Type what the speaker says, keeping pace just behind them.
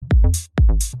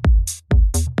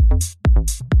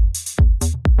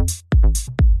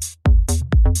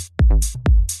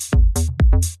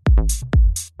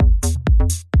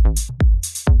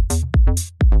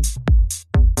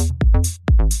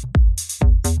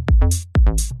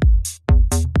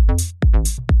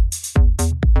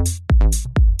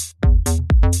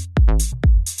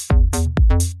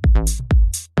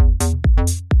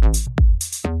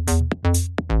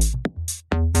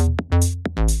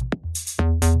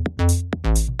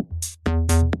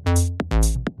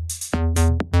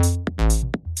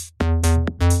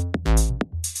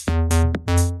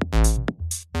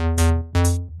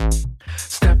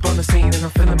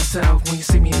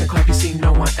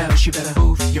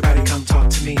your body, come talk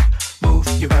to me. Move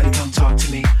your body, come talk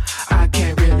to me. I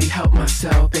can't really help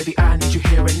myself, baby, I need you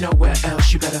here and nowhere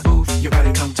else. You better move your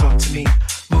body, come talk to me.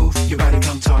 Move your body,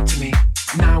 come talk to me.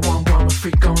 911, a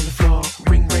freak on the floor.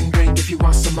 Ring, ring, ring, if you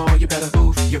want some more, you better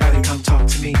move your body, come talk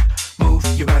to me. Move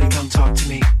your body, come talk to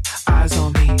me. Eyes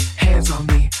on me, hands on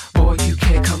me. Boy, you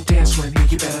can't come dance with me.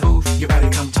 You better move your body,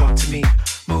 come talk to me.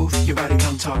 Move your body,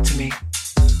 come talk to me.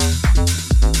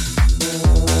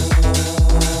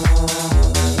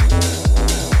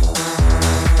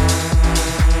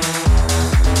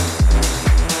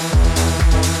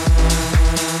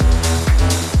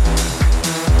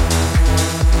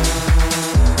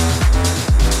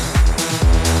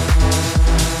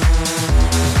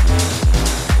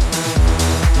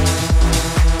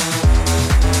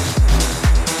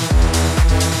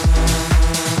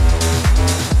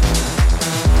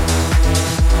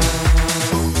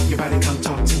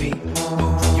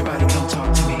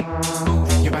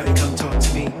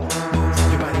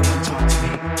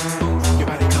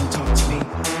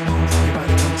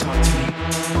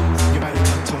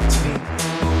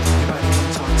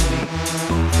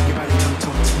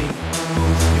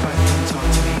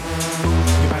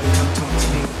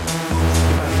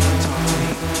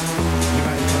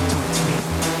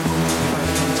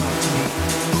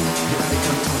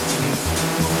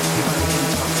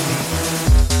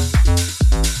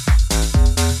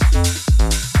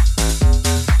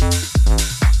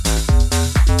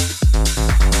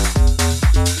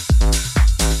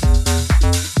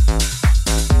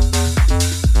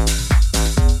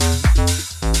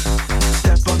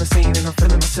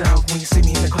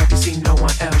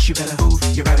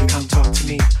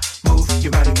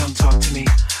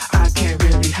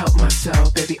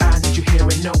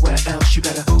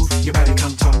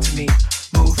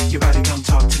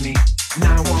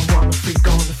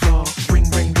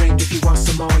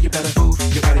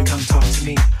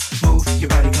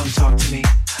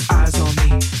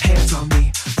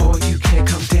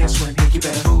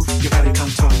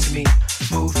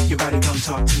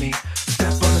 Talk to me,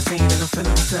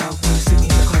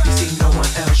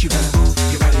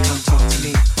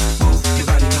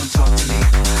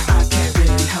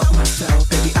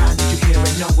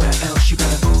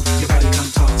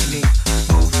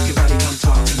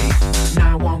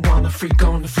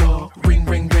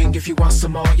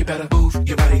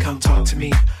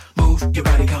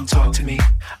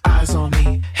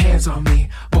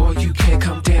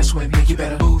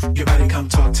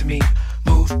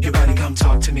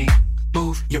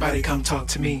 move your body, come talk to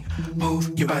me, move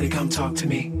your body, come talk to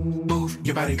me, move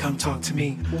your body, come talk to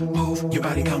me, move your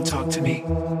body, come talk to me,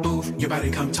 move your body,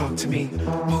 come talk to me,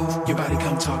 move your body,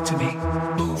 come talk to me,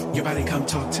 move your body, come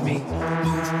talk to me,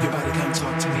 move your body,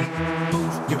 come talk to me,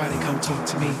 move your body, come talk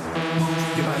to me,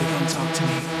 move your body, come talk to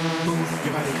me, move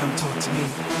your body, come talk to me,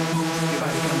 move your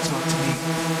body, come talk to me,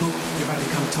 move your body,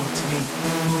 come talk to me,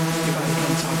 move your body,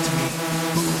 come talk to me,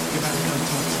 move your body, come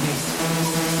talk to me.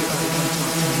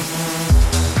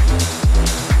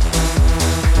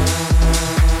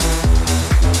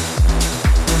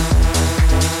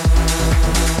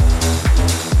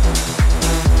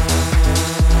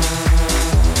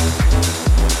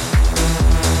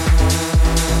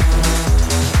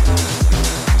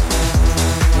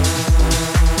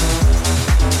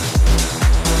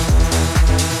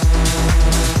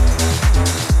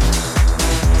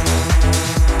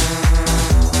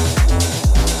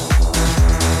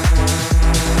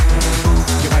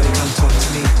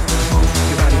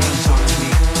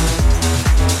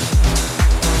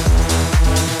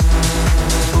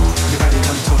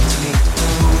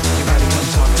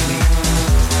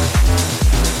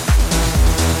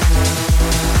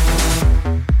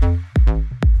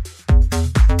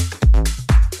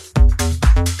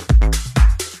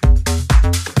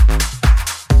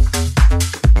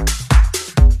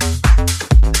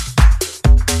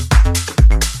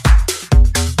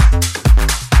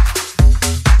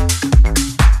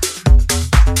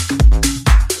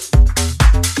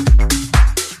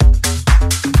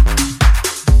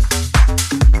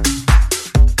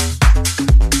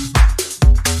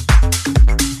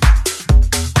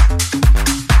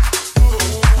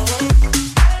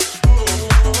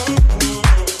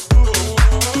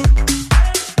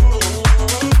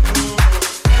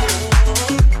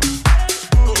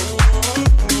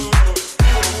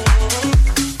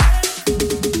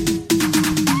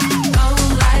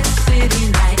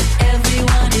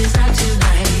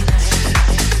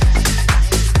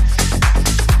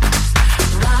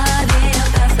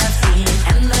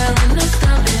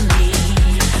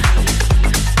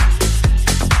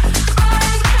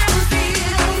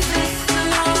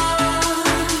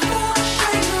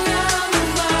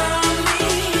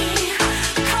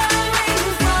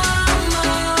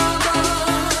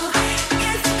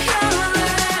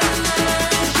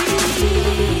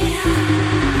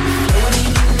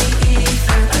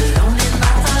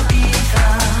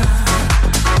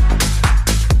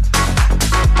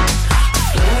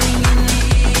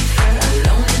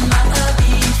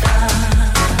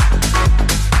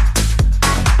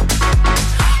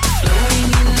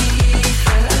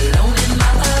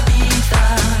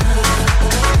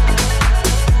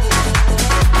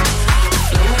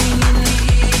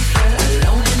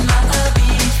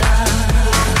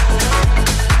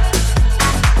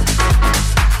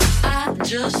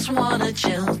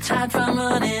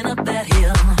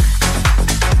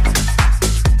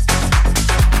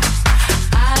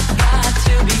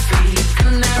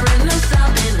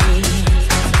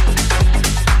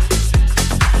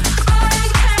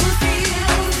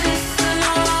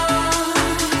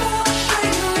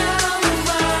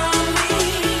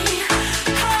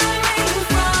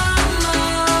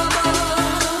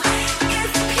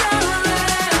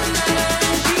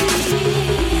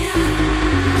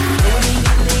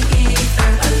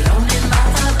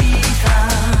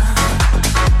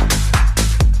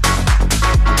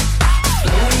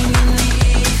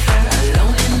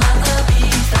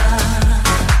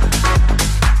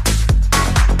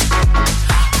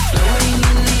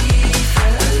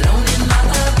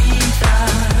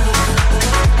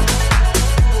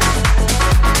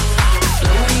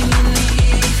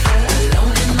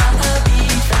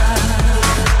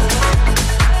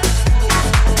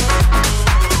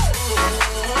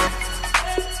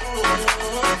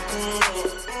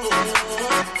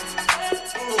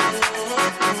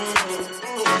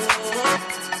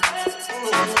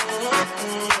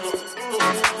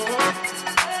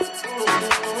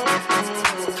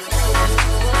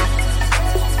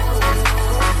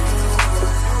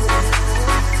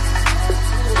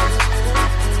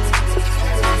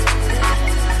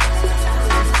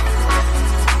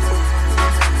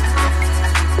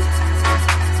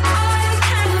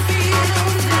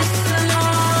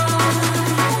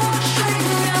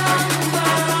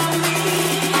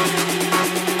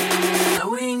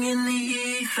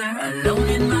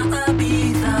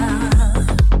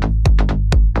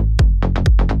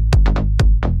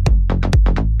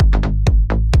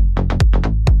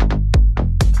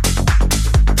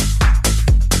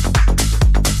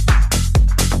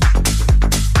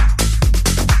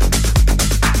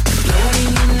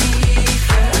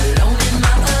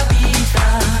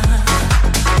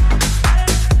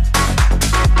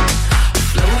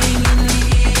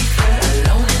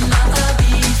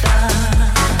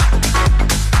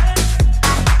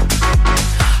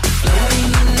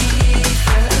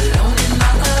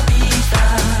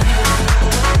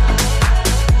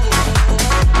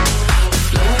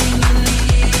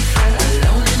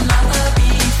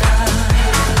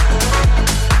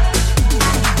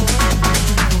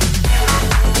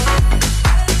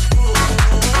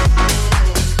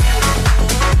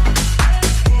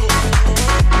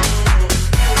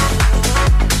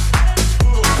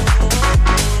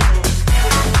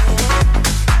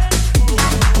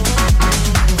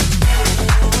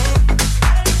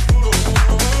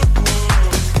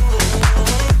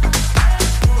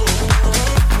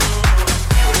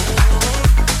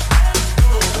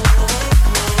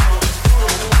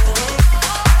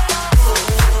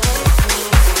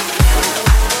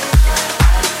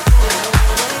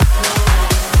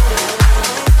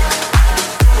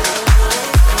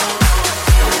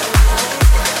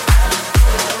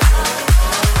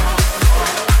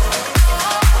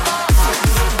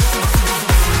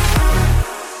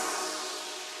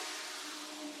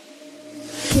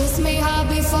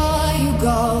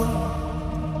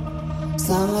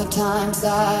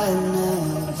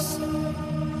 sadness.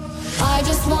 I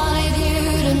just wanted you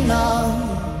to know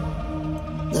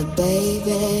that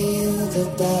baby, you're the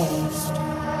best.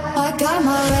 I got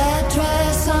my red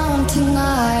dress on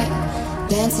tonight,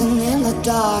 dancing in the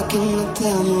dark in the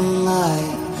pale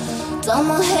moonlight. Done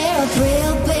my hair up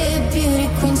real big, beauty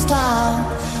queen style,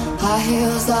 high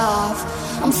heels off,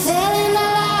 I'm feeling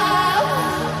alive.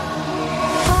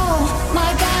 Oh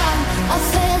my God, I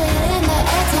feel it in the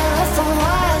air, telephone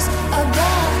wires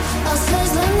above, I'm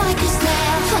sizzling like a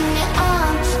snare on your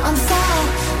arm, I'm fire,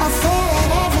 I feel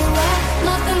it everywhere,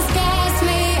 nothing scares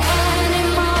me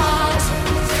anymore.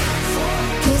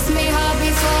 Kiss me hard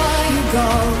before you go,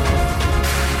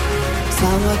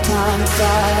 summertime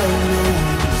sadness.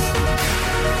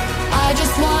 I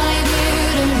just wanted you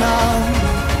to know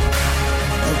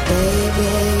that baby,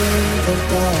 you're the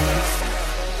best.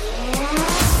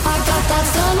 I got that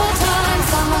summertime,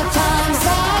 summertime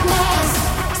sadness.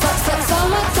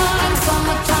 Summertime,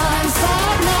 summertime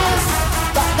sadness.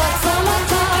 Got that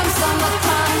summertime,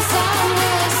 summertime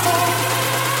sadness.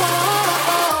 Oh,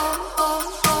 oh, oh,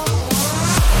 oh.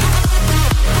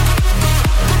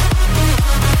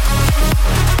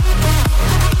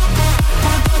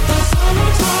 I got that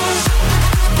summertime.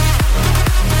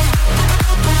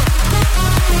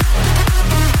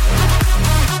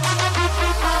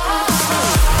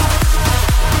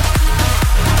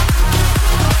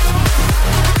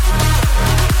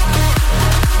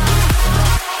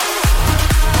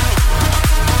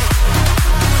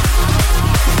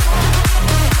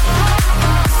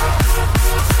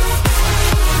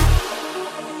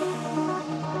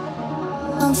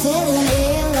 I'm feeling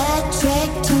electric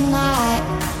tonight,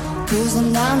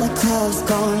 cruising down the coast,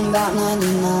 going about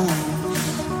 99.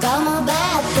 Got my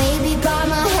bad baby by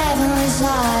my heavenly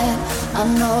side. I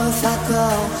know if I go,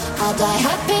 I'll die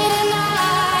happy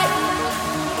tonight.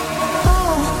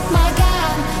 Oh my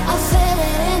God, I feel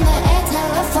it in the air,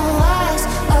 telephone wires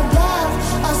above,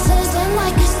 I'm sizzling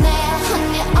like a snare on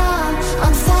your arm,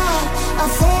 I'm fire, I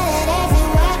feel it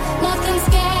everywhere, nothing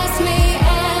scares me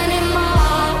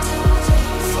anymore.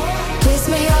 Kiss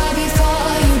me hard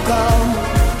before you go,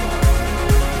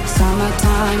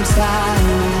 summertime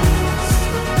sadness.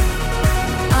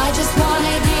 I just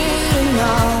wanted you to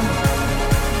know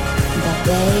that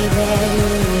baby,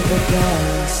 you're the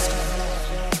best.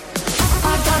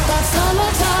 I got that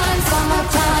summertime,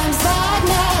 summertime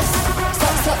sadness.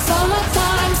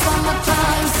 Summertime,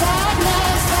 summertime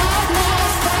sadness,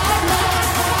 sadness, sadness,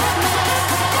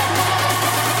 sadness.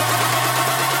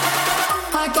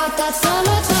 I got that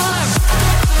summertime.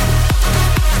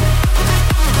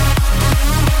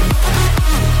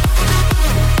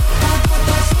 I got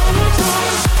that summertime.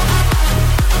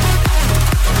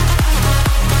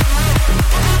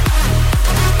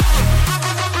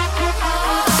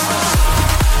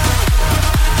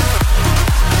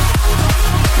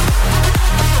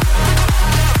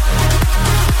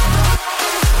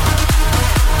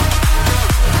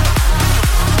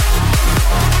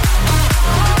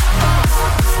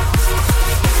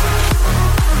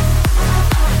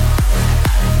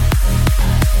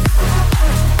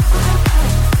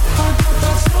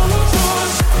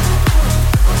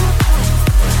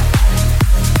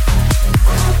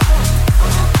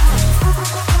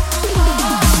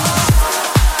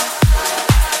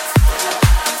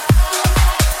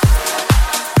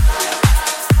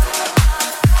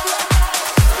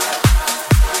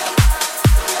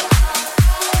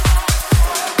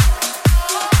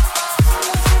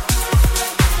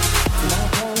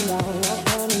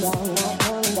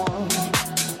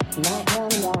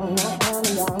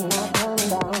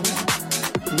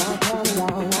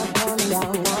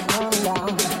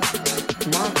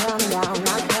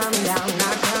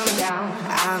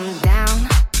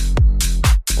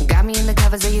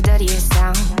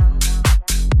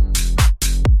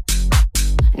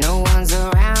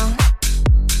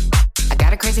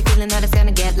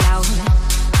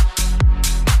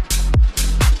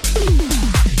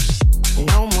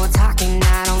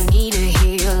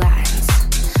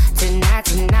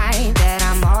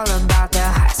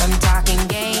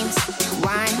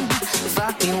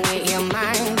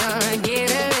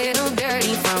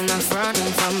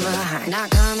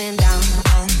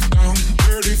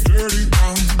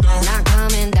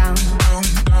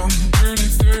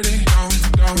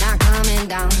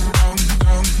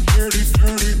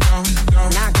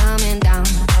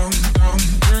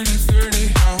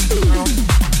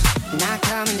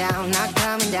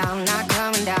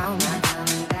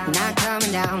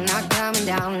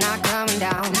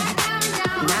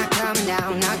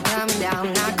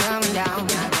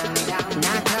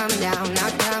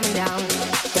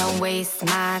 waste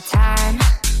my time.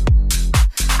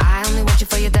 you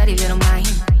for your dirty little mind.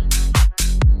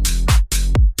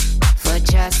 For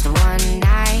just one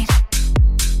night.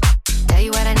 Tell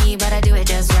you what I need, but I do it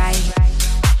just right.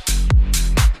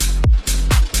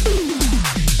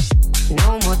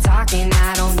 No more talking,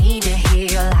 I don't need to hear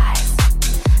your lies.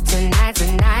 Tonight's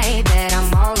the night that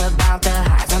I'm all about the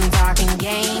highs. I'm talking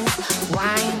games,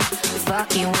 wine,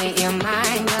 fucking with your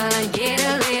mind. Gonna get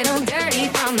a little dirty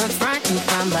from the front and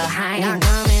from behind. Not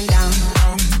coming down,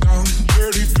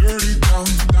 dirty, dirty, down,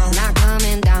 down. Not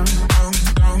coming down,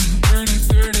 dirty,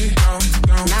 dirty, down,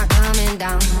 down. Not coming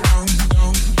down,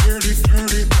 dirty,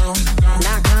 dirty, down, down.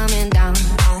 Not coming down,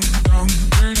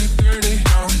 dirty, dirty,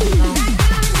 down, down.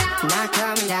 Not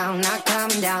coming down, not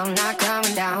coming down, not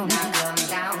coming down, not coming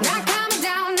down, not coming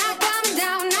down, not coming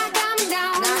down, not coming down,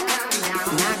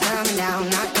 not coming down,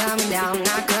 not coming down,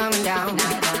 not coming down,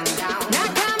 not coming down,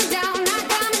 not coming down, not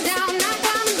coming down, not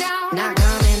coming down, not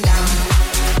coming down.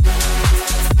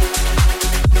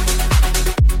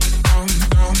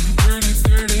 Dirty,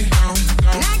 dirty, down,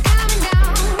 down. Not coming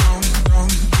down.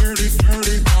 Dirty,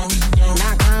 dirty, down, down.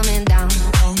 Not coming down.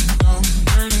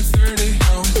 Dirty, dirty,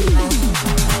 down, down.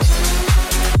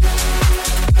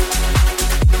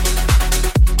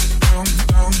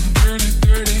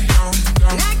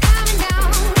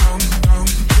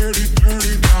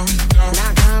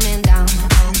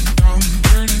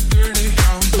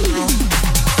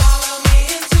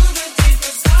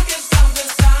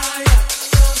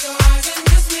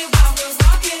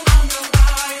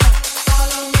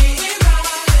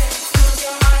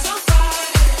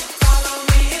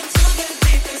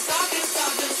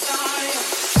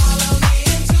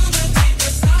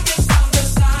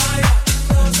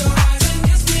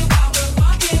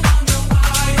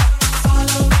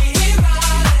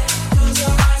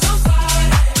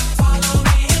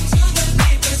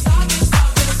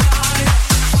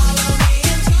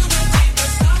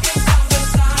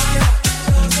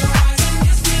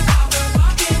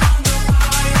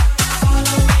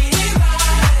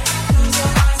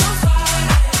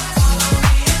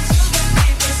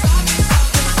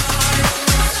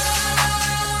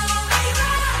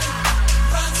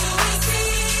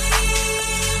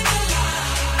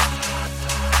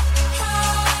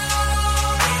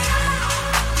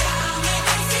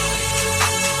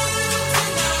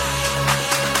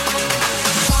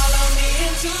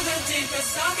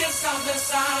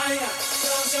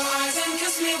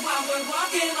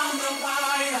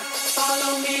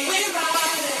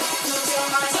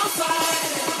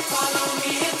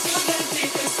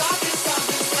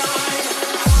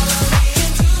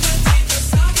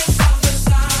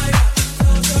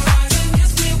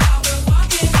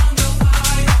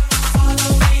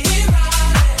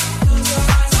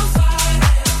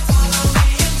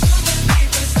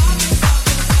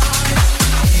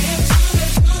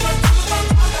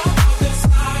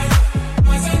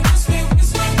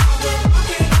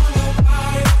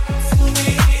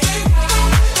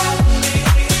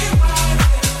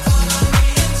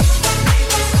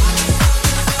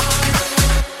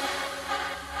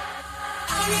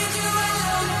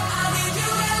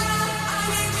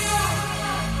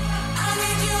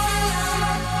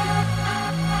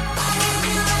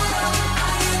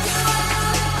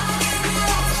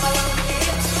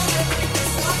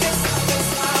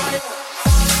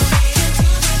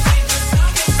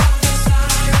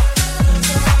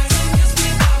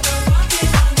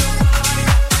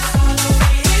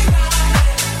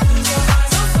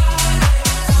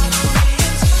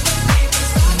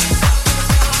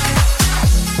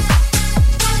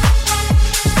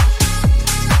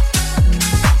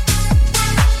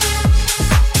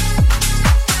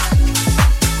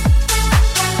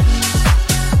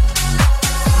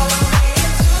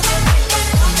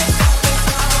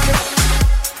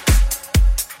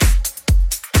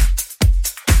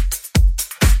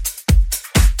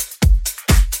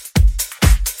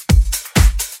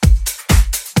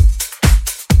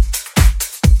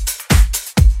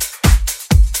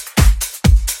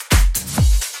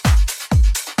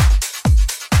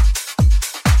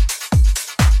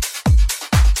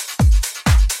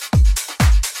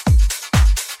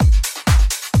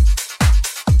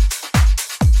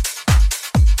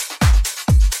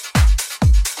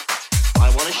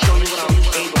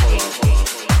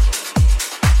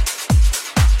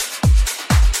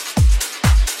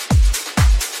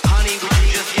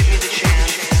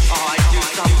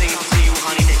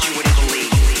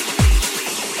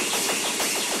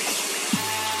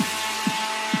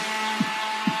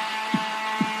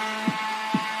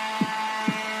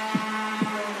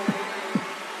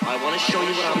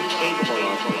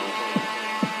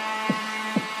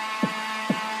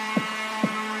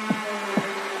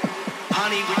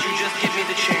 Honey, would you just give me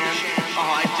the chance?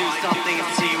 Oh, I'd do something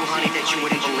to you, honey, that you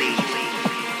wouldn't believe.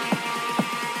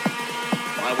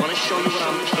 I want to show you what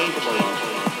I'm capable of.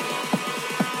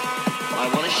 I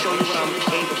want to show you what I'm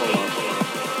capable of.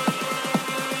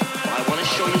 I want to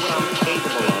show you what I'm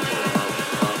capable of.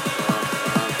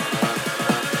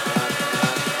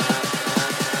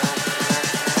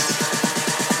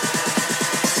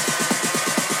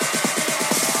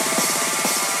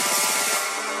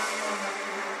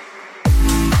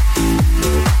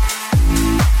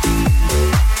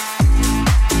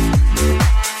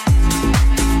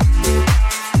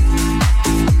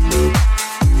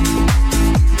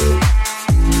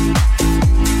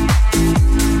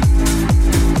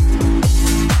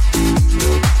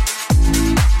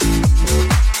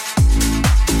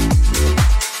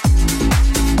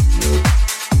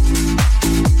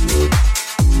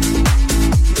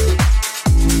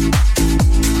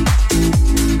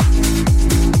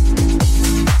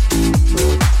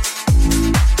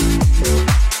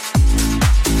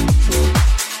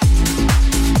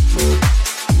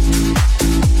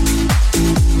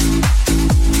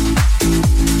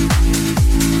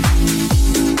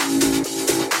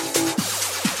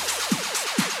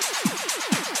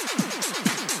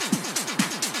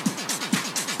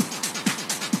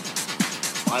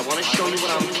 I want to show you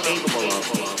what I'm capable of.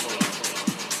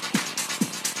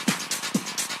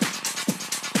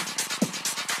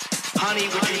 Honey,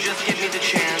 would you just give me the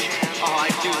chance? Oh,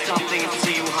 I'd do something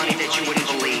to you, honey, that you wouldn't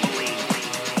believe.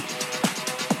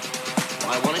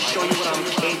 I want to show you what I'm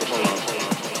capable of.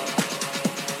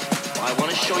 I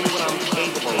want to show you what I'm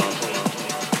capable of.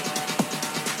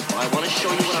 I want to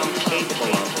show you what I'm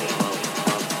capable of.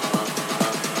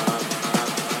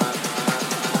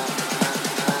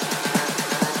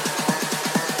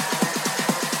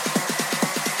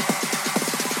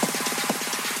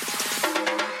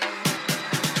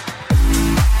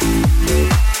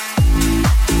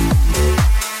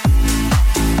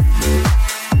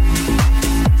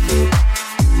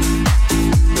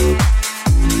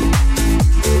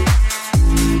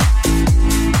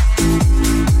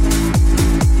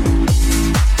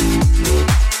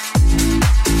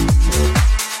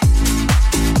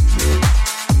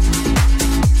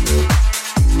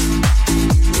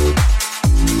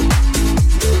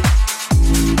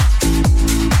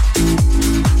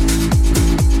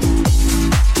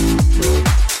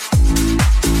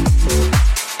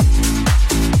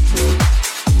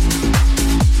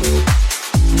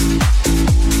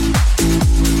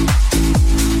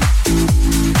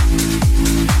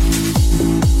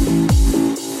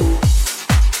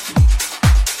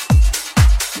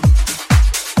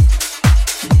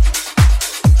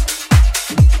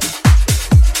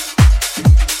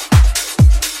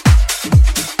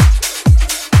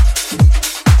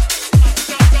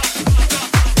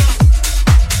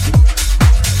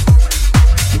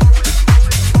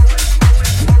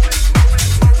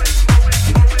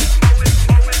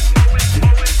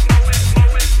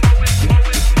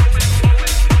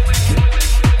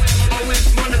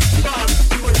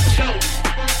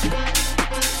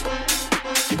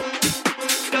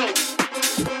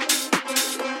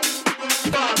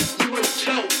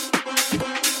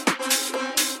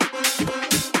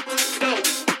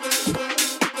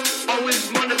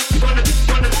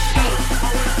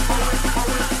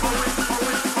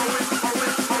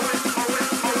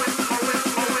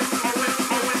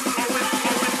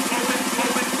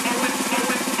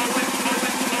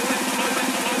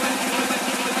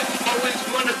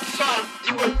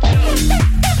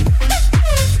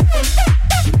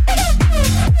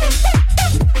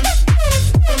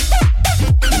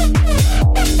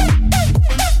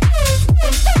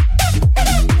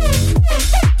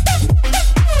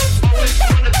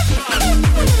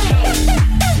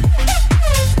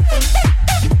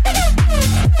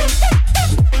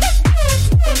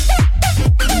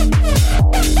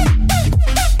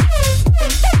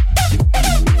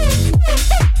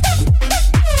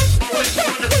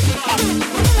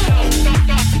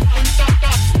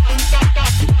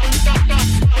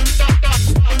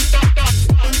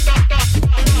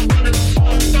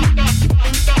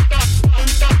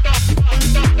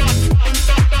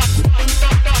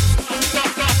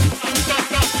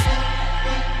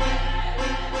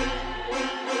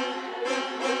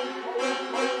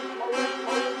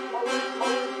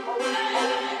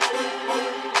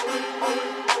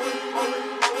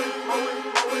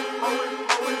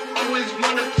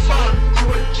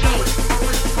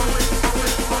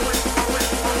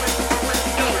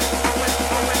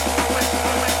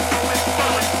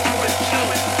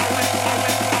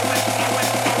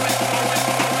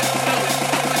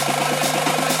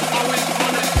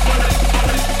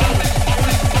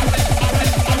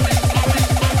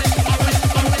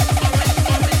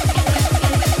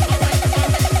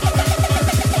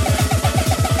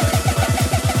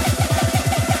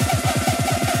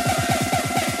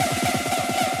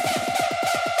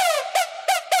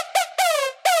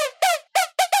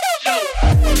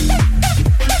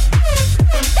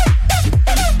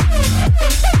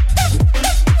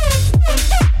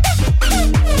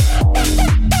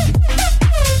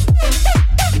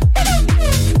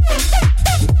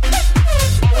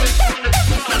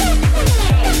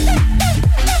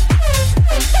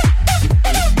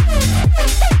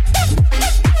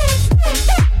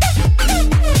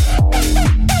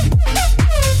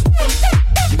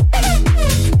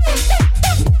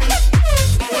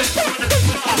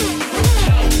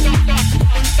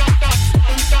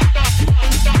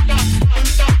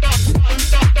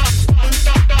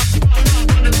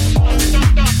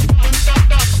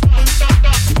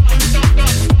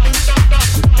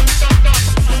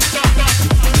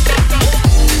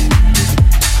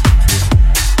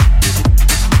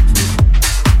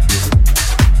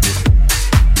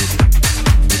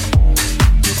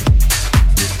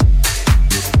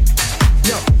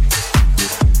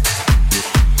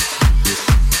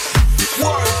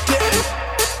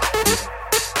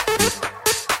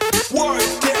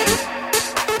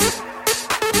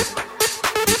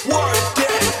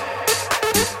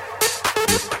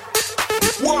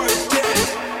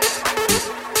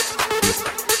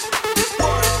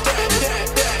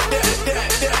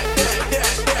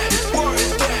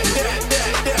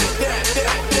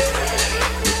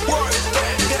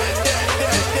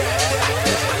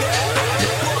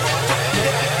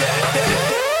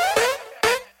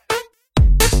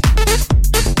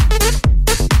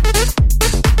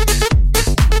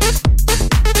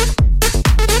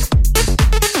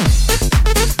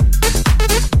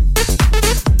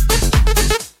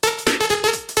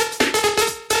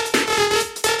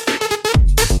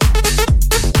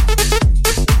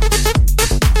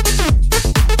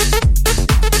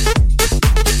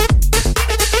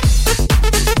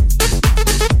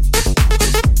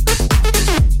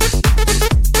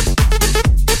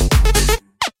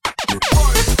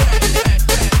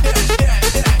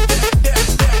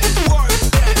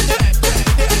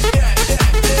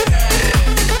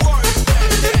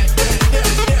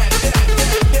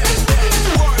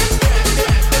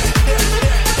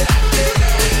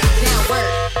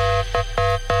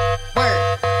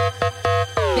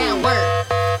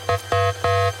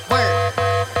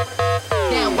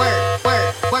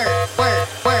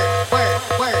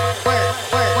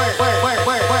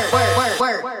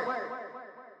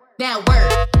 Now work.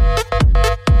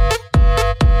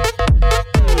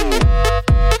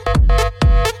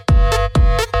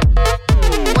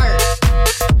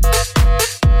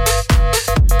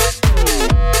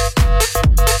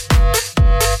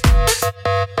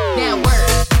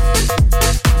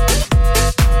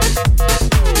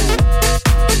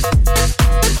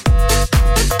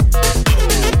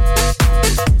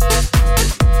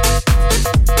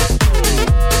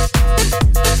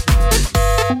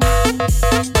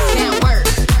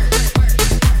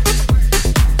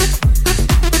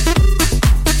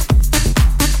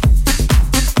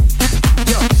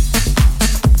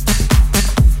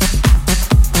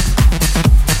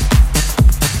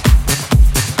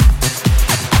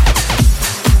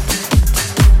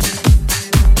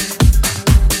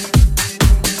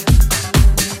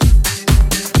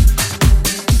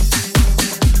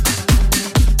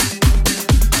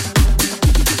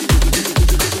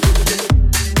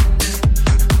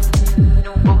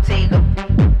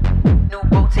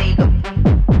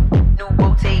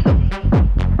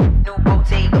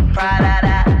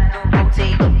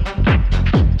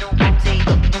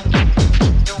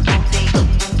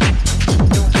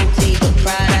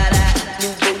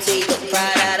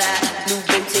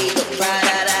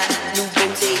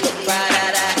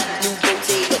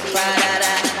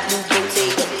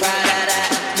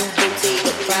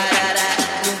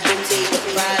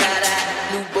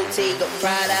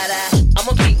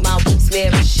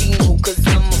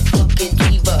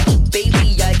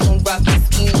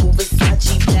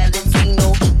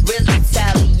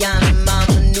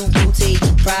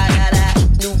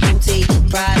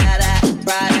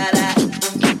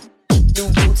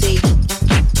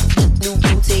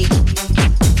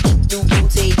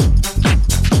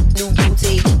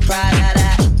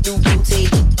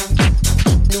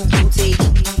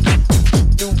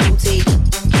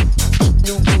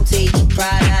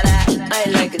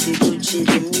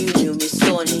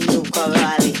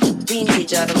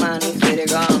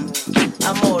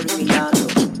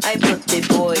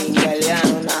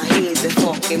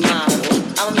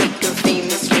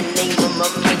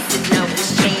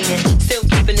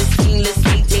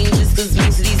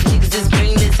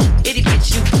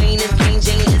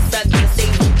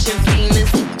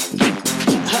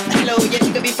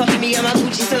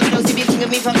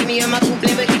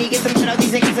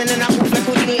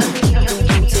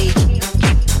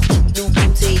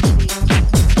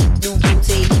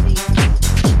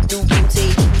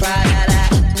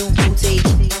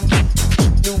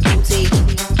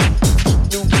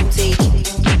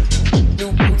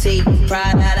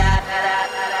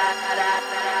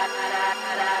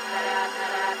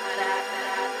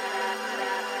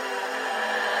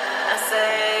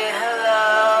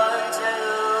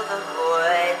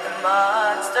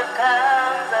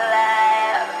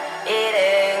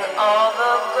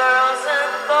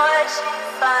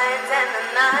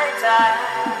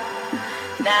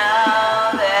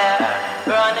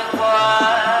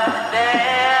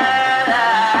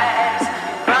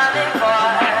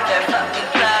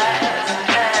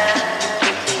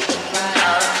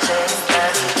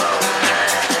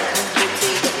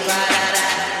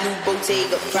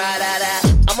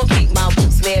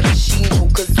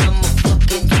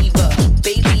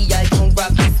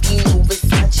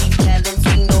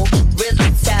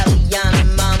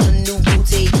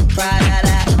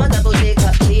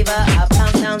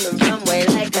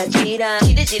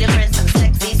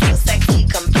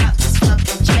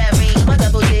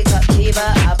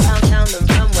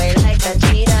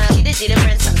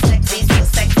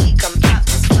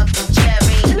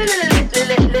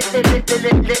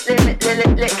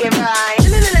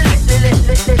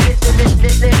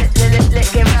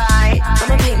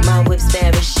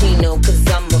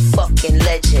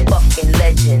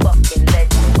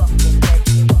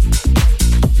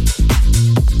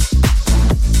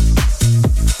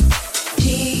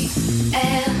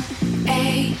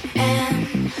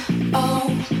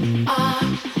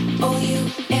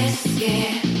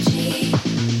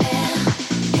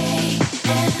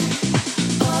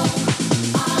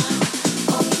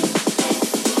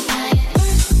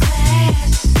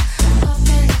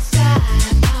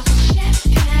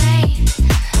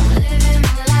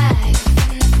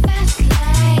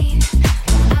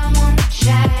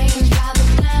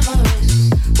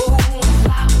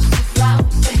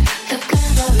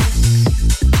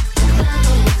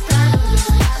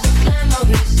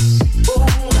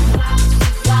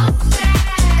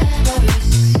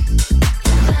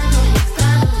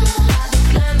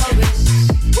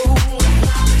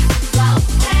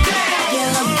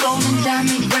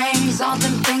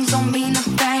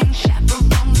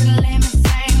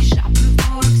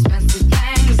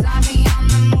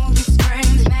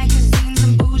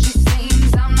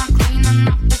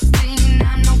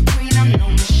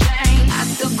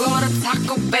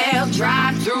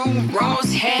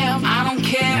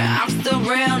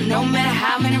 real. No matter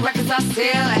how many records I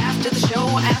sell, after the show,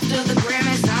 after the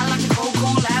Grammys, I like to go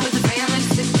cool out with the family,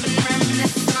 sipping,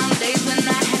 reminiscing on days when I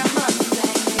had a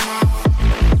Mustang.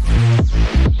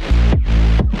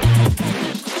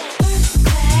 First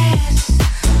class,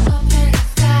 up in the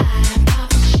sky,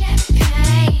 popping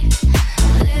champagne,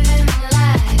 living my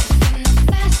life in the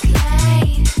fast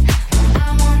lane. I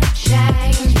wanna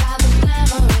change by the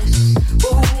glamorous,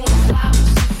 ooh, flowers,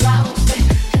 flowers, the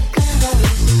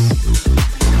glamorous,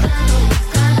 glamorous,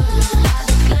 glamorous, by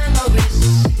the glamorous,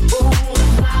 ooh,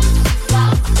 flowers,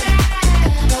 flowers, glamorous,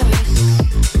 glamorous,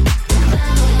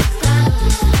 glamorous, by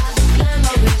the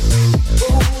glamorous,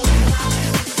 ooh,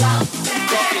 flowers, flowers.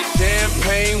 Fucking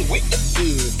champagne with the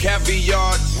fizz,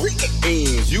 caviar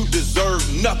dreams. You deserve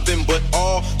nothing but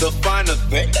all the finer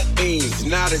things.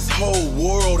 Now this whole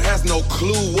world has no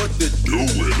clue what to do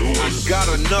with us. I got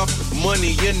enough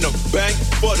money in the bank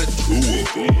for the two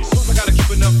of us. Plus I gotta keep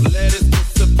enough lettuce to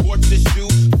support the shoe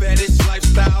fetish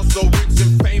lifestyle. So rich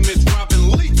and famous,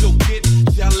 Robin Leach will get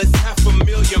jealous.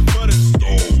 $500,000 for the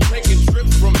stove. Taking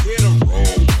trips from here to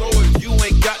Rome. So if you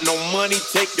ain't got no money,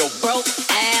 take your broke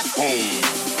ass home.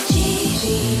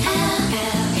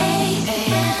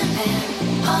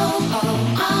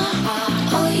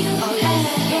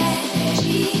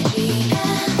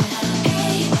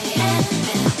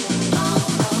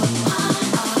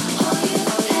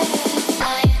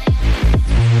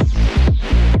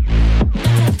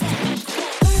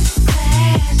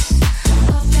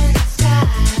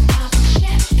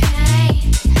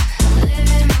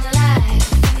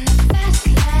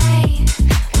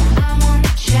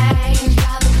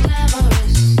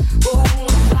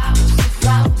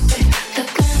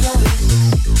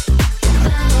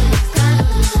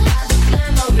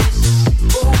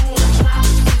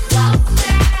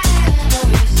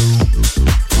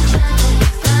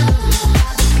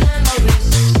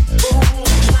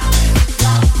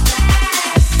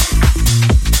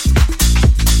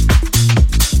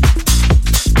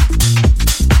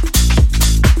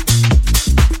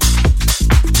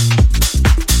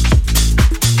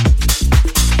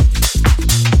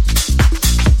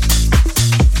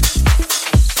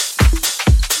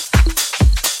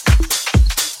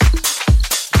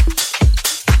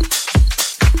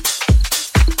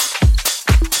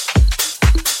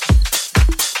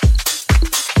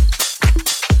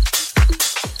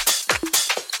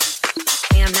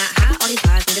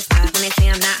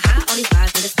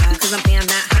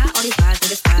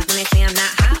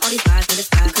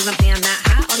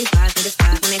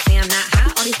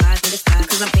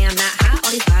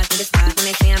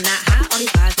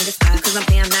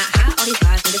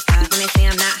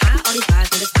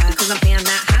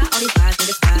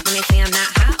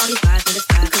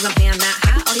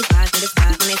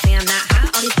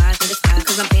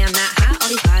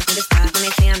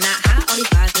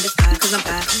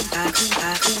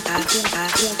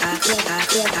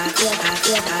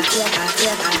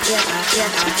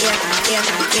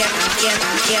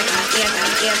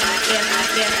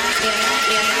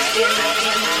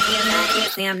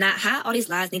 Say I'm not hot, all these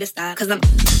lies need to stop, cause I'm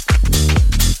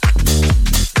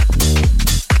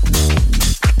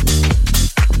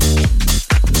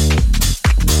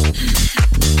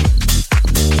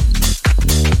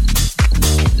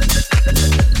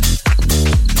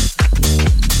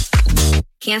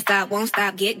can't stop, won't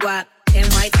stop, get guap. 10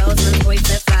 white toes and a toy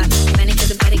flip-flop.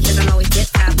 Manicures and pedicures, I'm always tip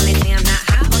top. When they say I'm not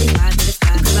hot, all these lies need to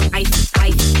stop. Cause I'm icy,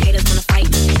 spicy, haters wanna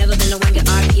fight. Never been the one get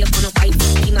RP up on a white.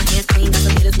 Keep my hands clean, got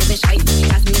some hitters living shite.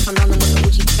 Ask me if I'm rolling with some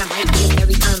Gucci, I might be. It's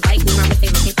very unlikely, my wrist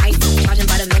ain't looking icy. Charging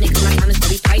by the minute, cause my time is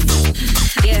very pricey.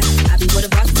 Yeah, I be with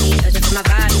a boss me, judging for my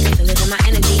body. Feel it in my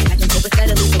energy, I can take it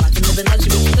steadily, so I can move in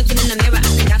luxury. Looking in the mirror,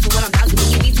 I think that's what I'm about to be.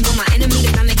 You beat you on my enemy,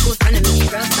 this not make cool fun of me.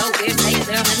 Girl, so weird, take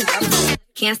it, zero, mention double.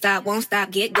 Can't stop, won't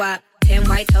stop, get guap. 10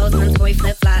 white toes and a toy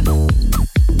flip-flop.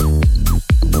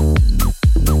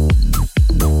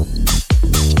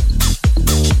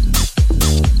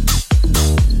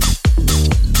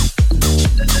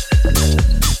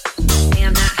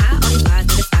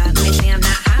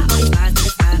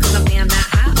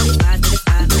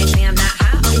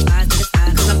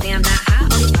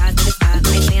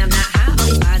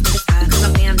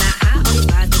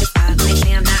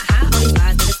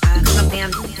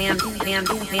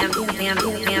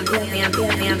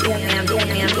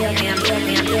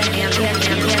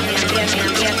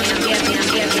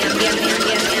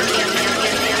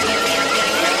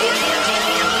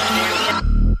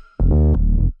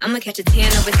 I'ma catch a tan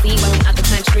overseas while I'm out the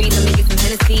country. Let me get some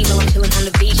Hennessy while I'm chilling on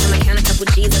the beach. I'ma count a couple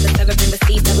G's, let the server bring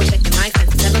receipts. Double checking my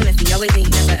senses, never messy, always neat,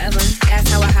 never ever. That's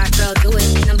how a hot girl do it.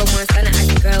 Number one stunner,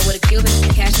 icy girl with a Cuban.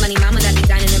 Cash money mama that be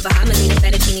dining in Bahamas. Need a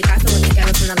fetish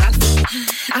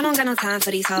no time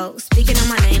for these hoes. Speaking on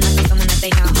my name like I'm someone that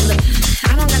they know.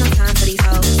 I don't got no time for these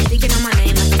hoes. Speaking on my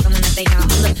name like I'm someone that they know.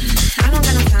 I don't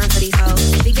got no time for these hoes.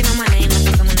 Speaking on my name like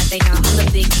I'm someone that they know. I'm the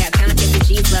big cat, trying to get the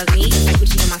G's love me. It's like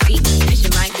Gucci on my feet. That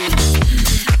shit might be.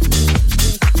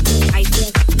 I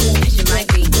see. That shit might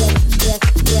be. I see. That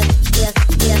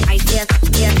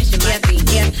shit might be. I see. That shit might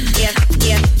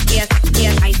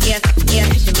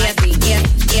be.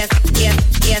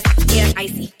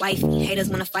 Icy, wifey, haters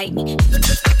wanna fight me.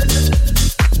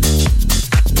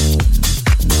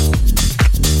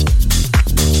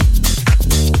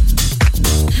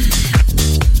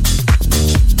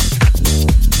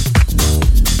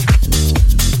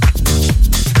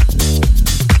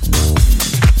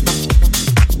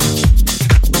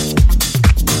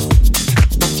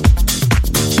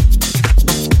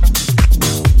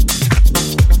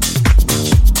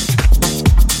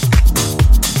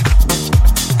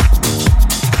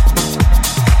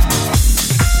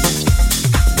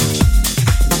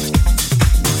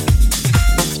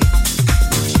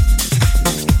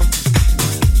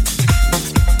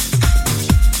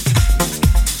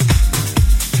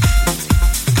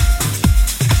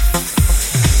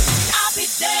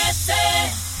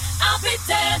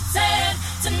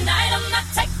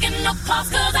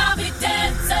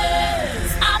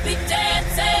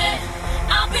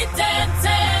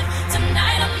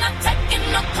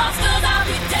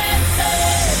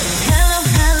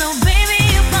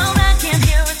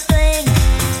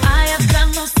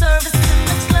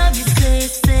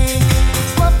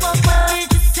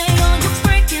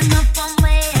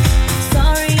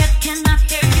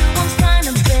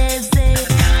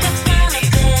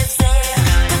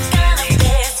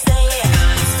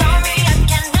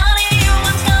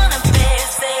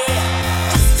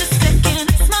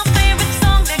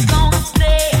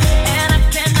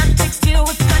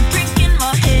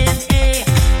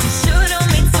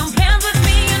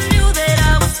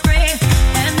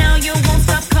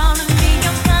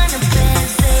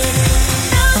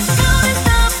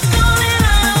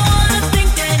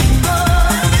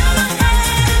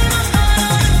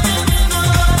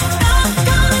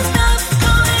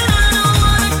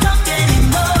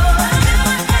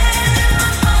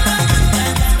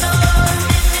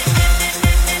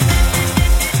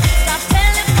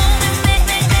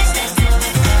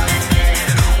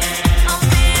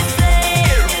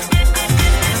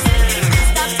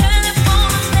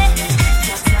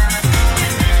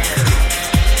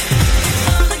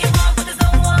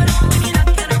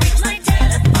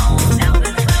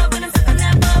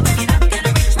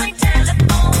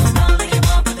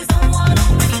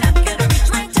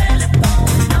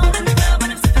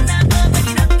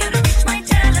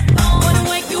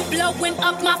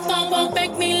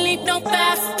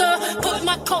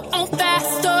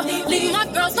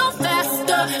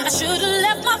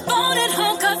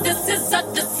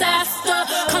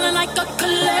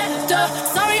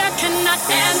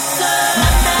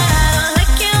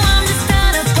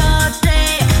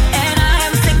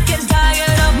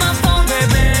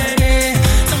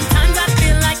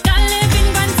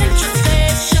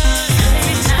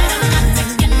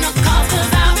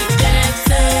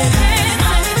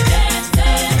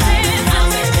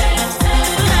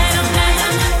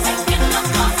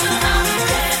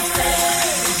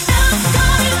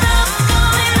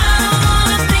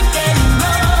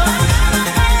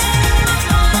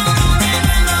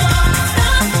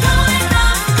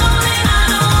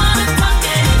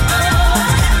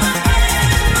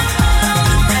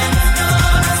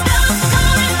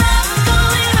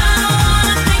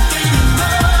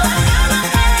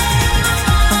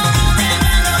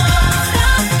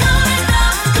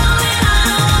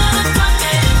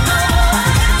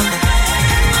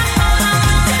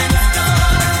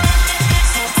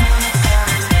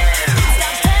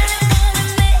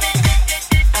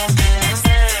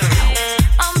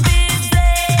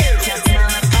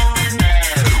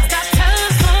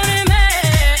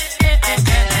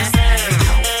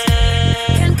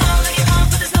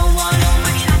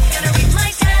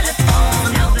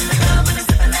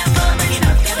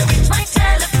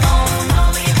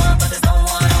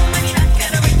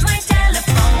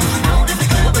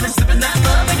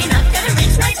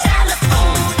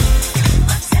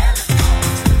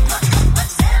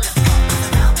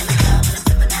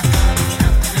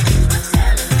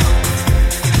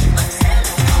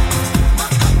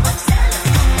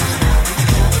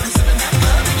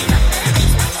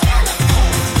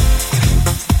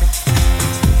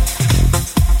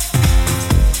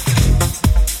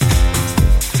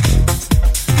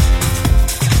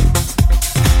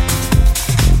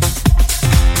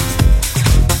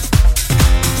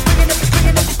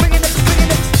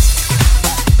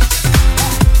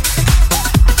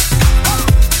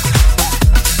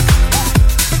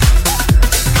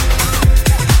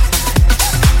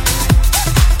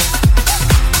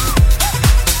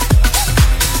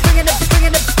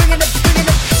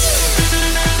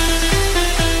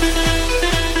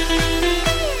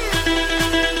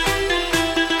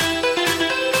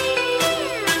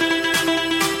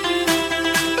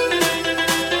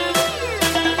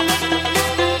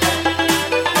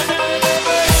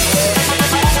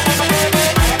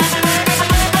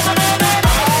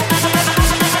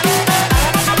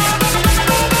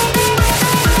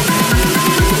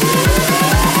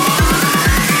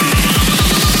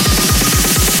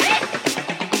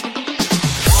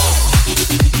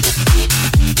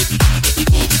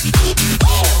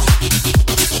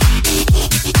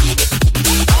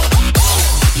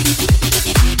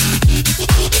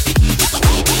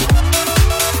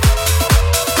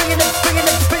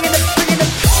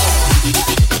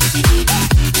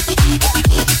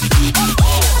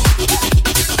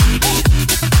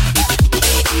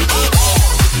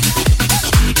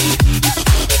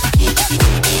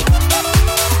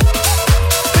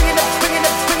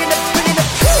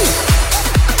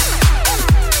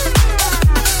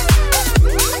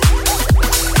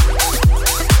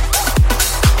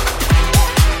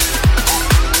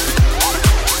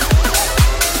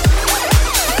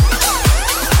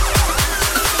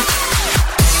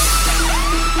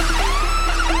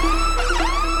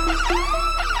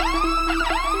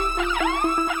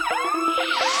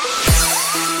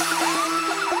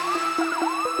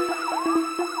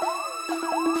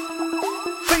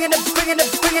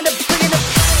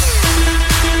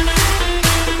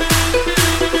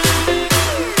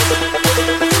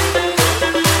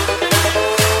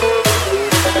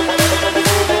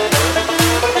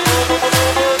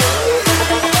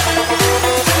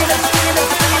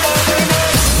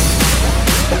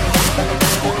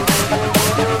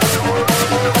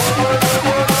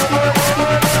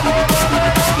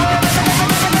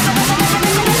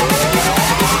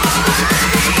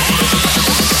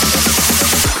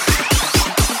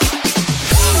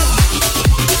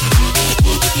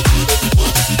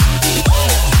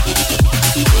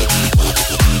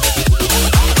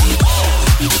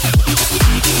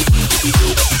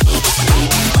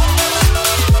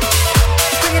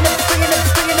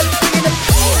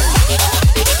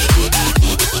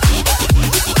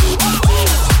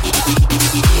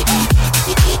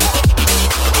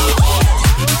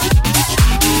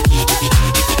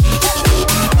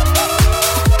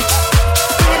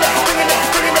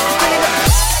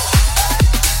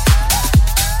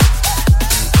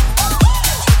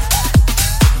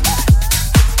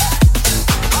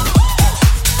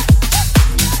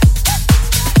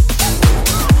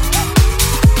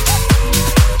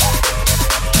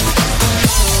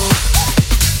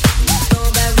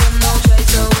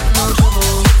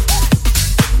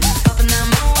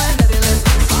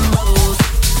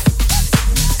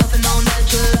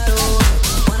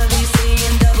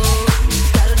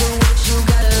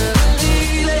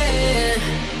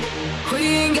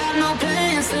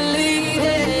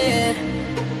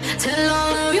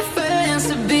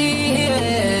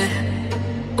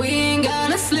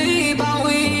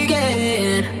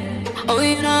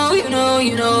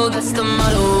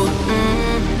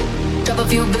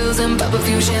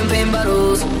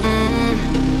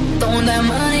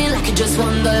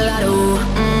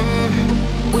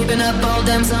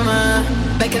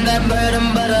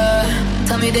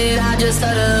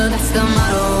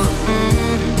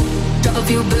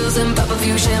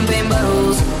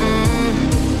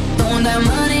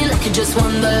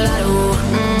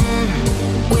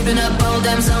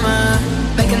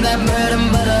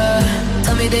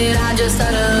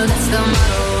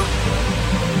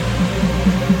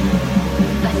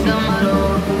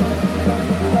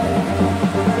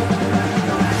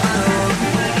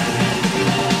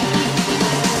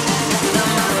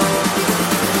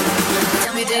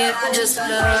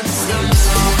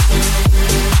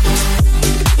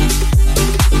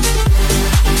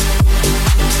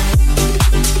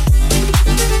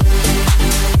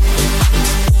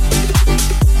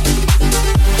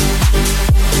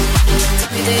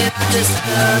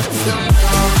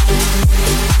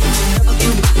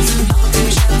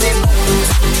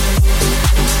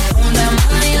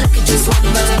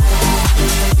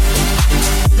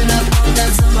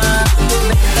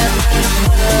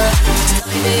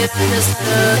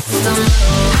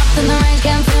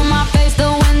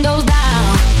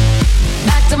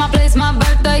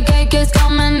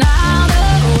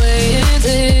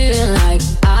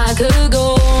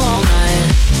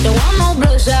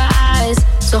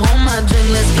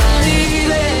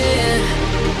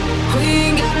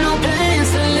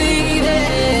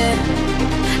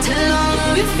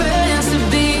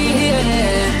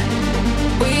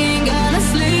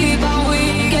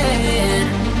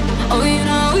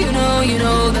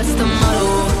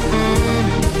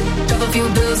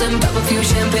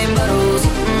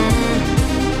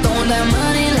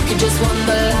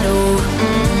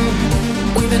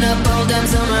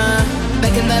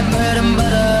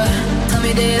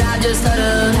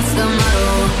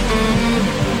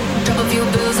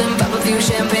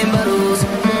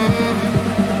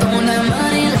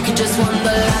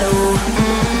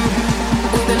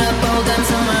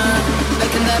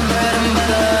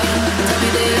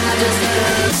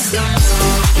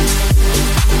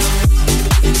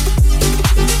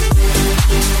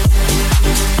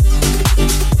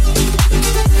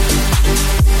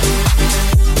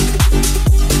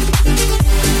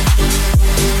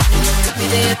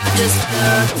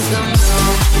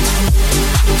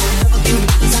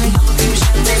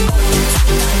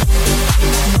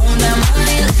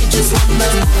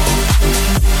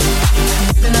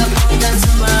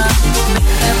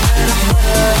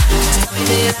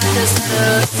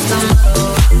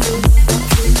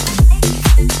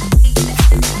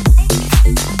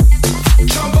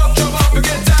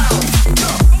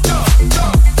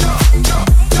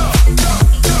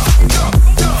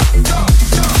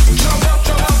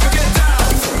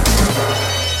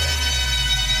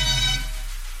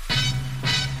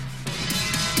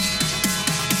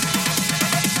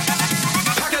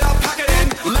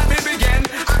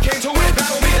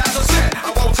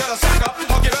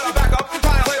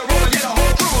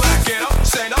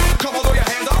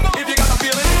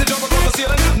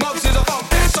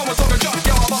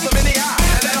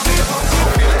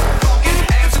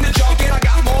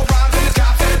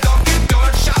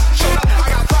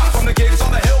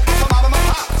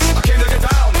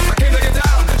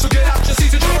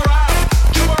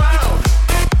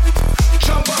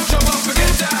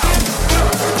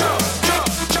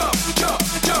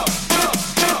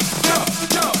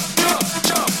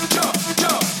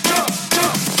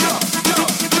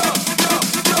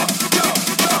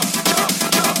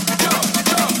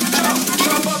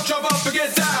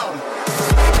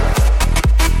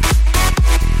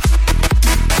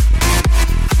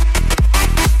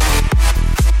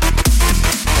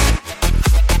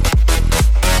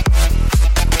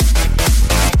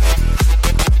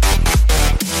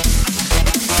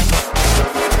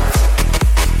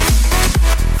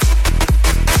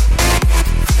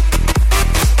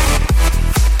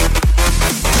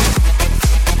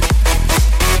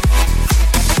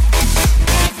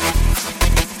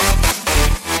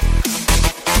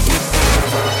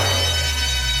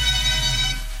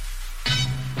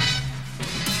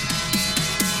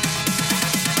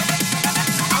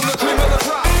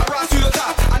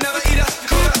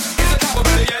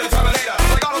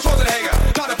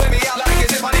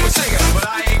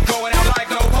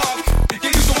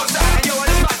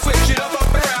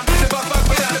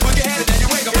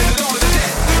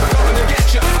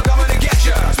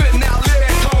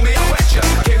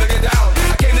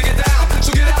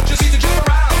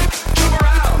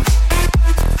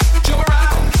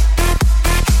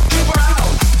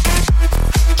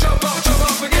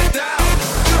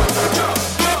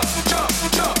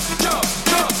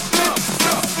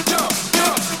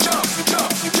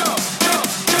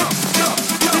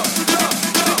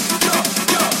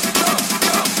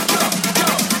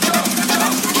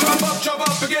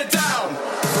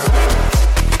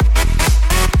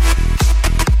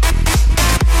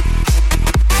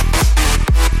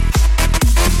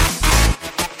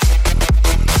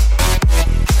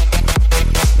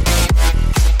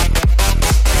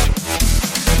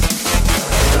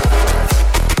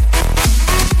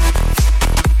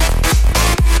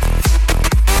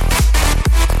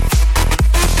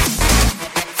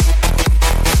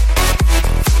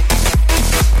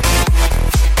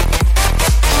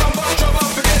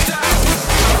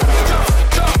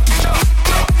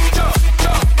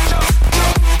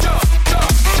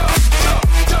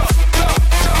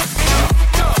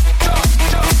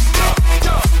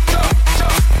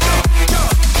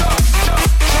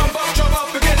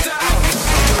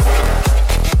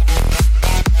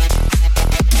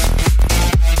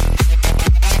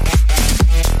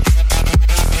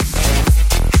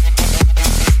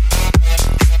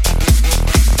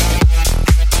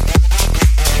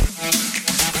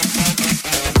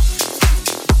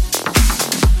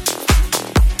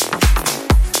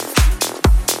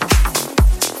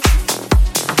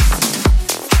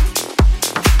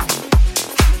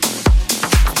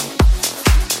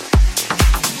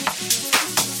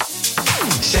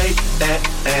 shake that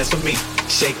ass for me.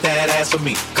 Shake that ass for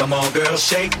me. Come on, girl,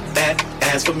 shake that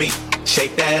ass for me.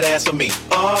 Shake that ass for me.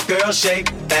 Oh, girl, shake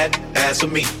that ass for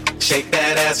me. Shake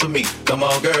that ass for me. Come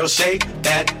on, girl, shake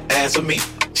that ass for me.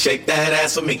 Shake that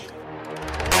ass for me.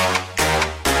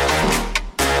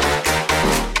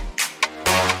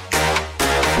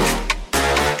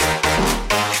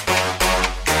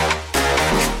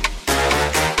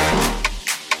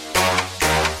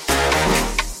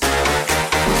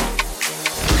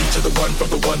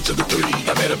 1 to the 3.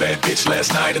 I met a bad bitch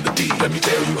last night in the D. Let me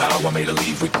tell you how I made her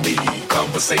leave with me.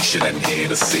 Conversation and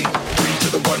Hennessy. 3 to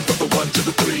the 1 from the 1 to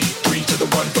the 3. 3 to the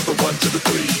 1 from the 1 to the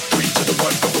 3. 3 to the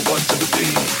 1 from the 1 to the D.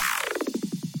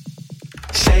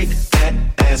 Shake that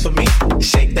ass for me.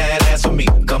 Shake that ass for me.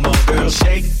 Come on, girl,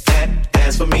 shake that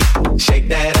ass for me. Shake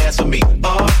that ass for me.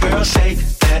 Oh, girl, shake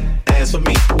that ass for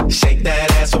me. Shake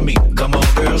that ass for me. Come on,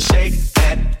 girl, shake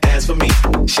that ass for me.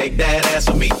 Shake that ass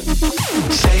for me.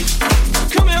 Shake.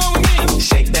 Come here home with me.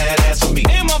 Shake that ass for me.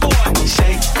 And my boy.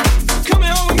 Shake. Come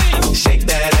here home with me. Shake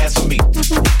that ass for me.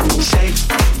 Shake.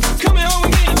 Come here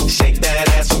home with me. Shake that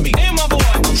ass for me. And my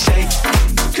boy. Shake.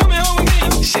 Come here home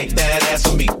with me. Shake that ass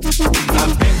for me.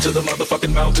 I've been to the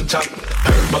motherfucking mountaintop.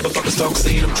 Heard motherfuckers talk,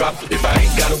 seen them drop. If I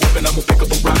ain't got a weapon, I'ma pick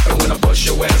up a rock. And when I bust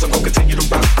your ass, I'm gonna continue to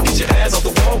rock. Get your ass off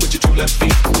the wall with your 2 left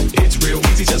feet. It's real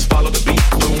easy, just follow the beat.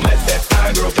 Don't let that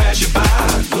fine girl pass you by.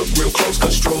 Look real close,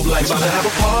 cause strobe lights about to have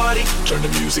a party. Turn the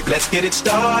music, let's get it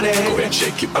started. Go ahead and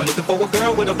shake it. I'm looking for a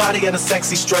girl with a body and a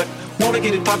sexy strut. Wanna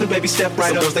get it poppin', baby, step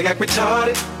right up. Some girls, they act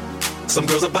retarded. Some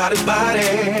girls are body.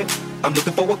 I'm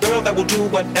looking for a girl that will do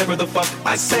whatever the fuck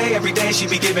I say. Every day she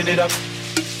be giving it up.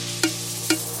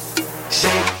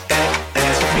 Shake that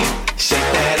ass for me. Shake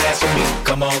that ass for me.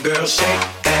 Come on, girl, shake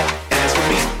that ass for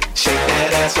me. Shake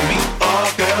that ass for me.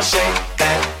 Oh, girl, shake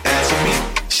that ass for me.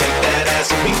 Shake that ass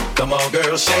for me. Come on,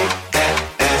 girl, shake that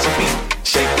ass for me.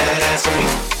 Shake that ass for me.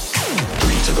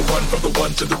 3 to the 1 from the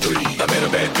 1 to the 3. I met a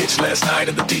bad bitch last night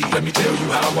in the D. Let me tell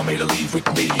you how I made her leave with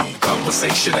me.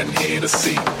 Conversation and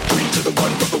Hennessy. 3 to the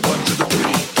 1 from the 1 to the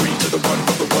 3. 3 to the 1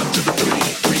 from the 1 to the 3.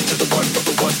 3 to the 1 from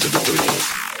the 1 to the 3.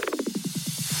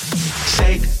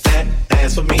 Shake that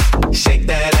ass for me. Shake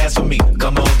that ass for me.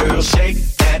 Come on, girl, shake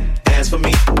that ass for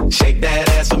me. Shake that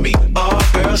ass for me. Oh,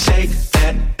 girl, shake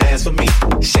that ass for me.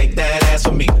 Shake that ass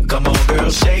for me. Come on, girl,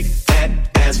 shake that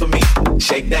ass for me.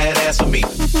 Shake that ass for me.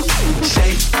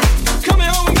 Shake. Come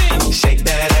here home with me. Shake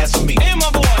that ass for me. And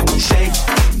my boy. Shake.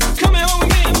 Come here home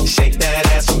with me. Shake that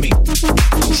ass for me.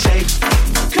 Shake.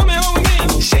 Come here home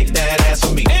with me. Shake that ass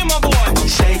for me. And my boy.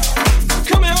 Shake.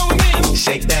 Come here home with me.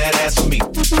 Shake that ass for me. 2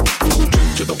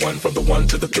 to the 1 from the 1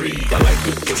 to the 3. I like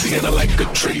good pussy and I like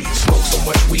good trees. Smoke so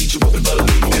much weed you wouldn't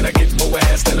believe. And I get more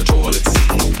ass than a toilet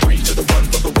seat. 3 to the 1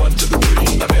 from the 1 to the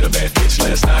 3. I met a bad bitch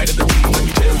last night in the D. Let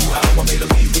me tell you how I made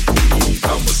her leave with me.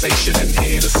 Conversation and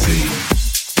Hennessy.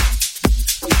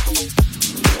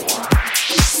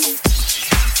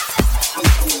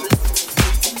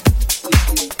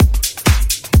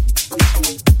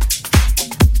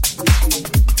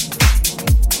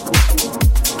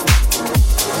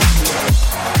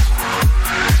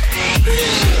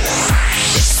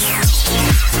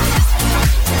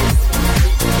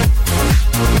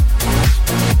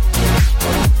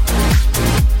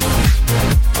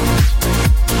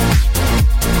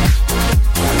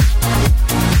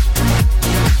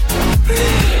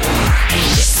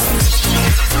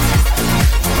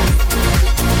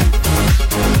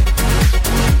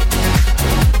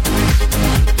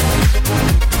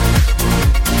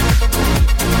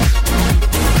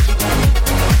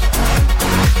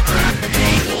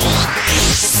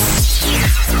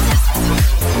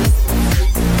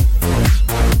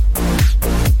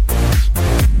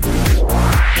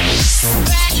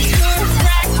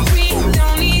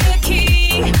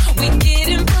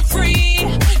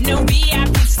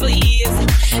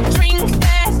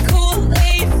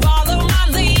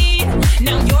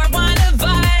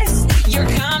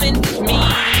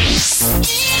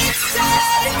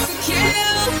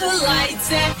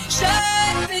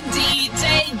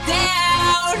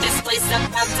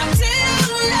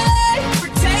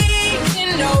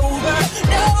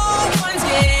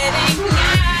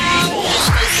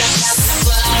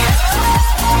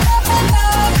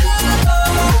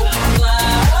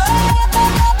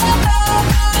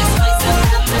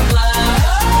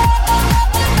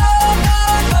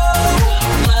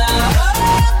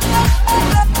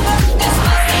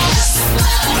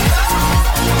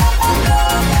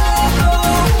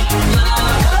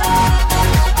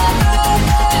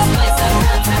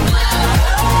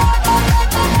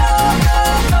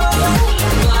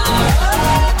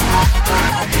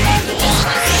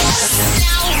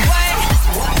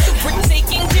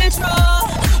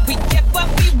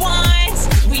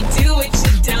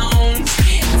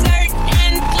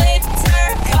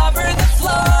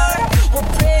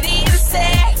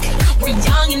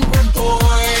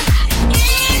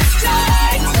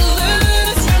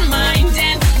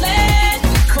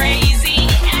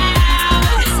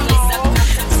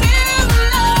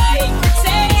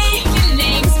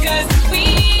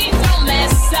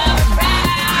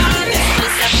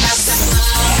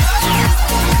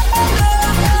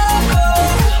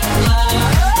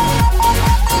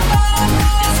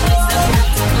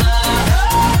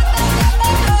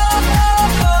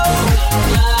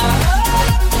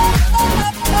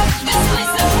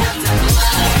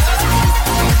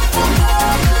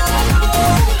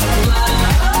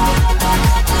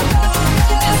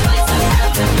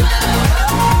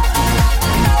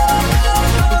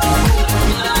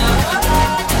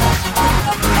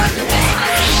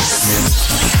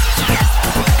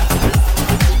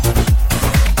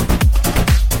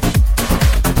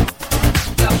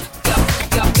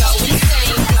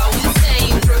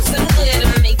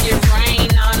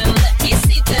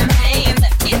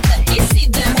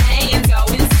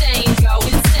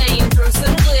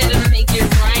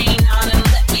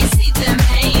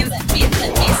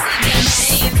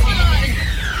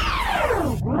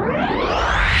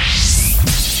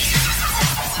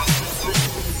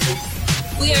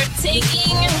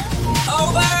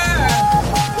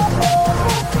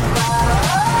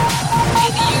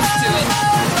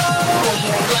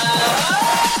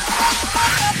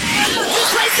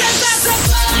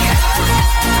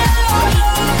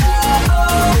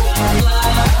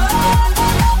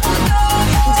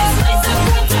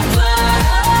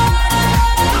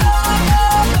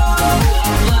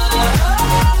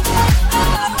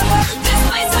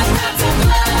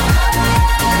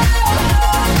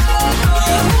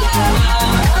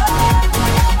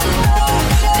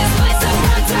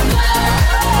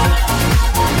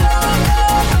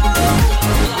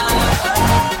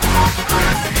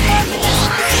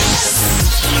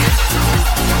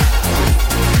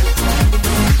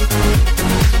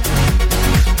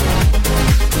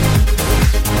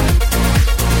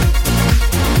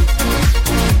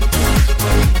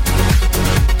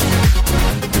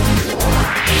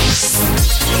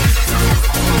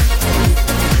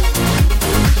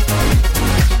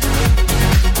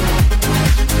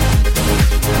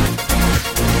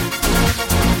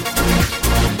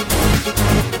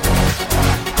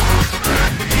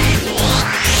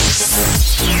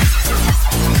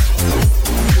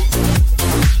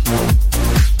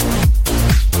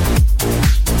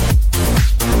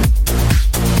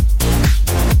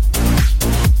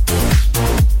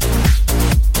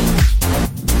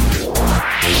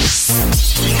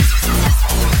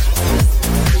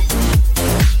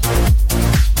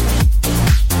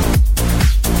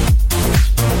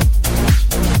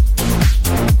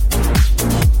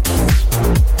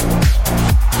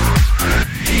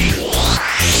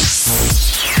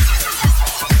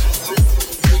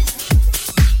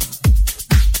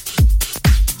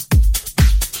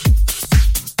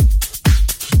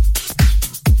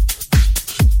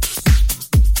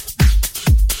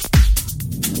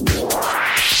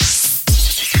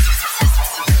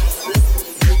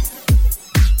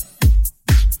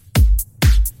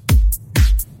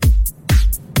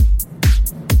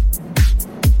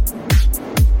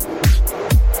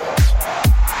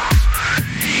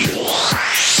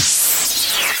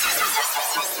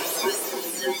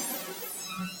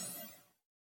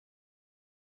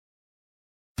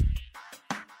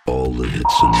 all the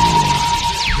hits and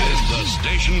more. This is the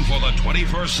station for the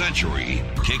 21st century,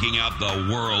 kicking out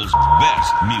the world's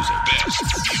best music.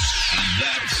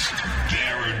 That's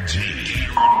guaranteed.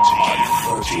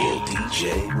 Virtual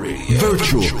DJ Radio.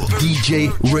 Virtual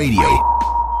DJ Radio.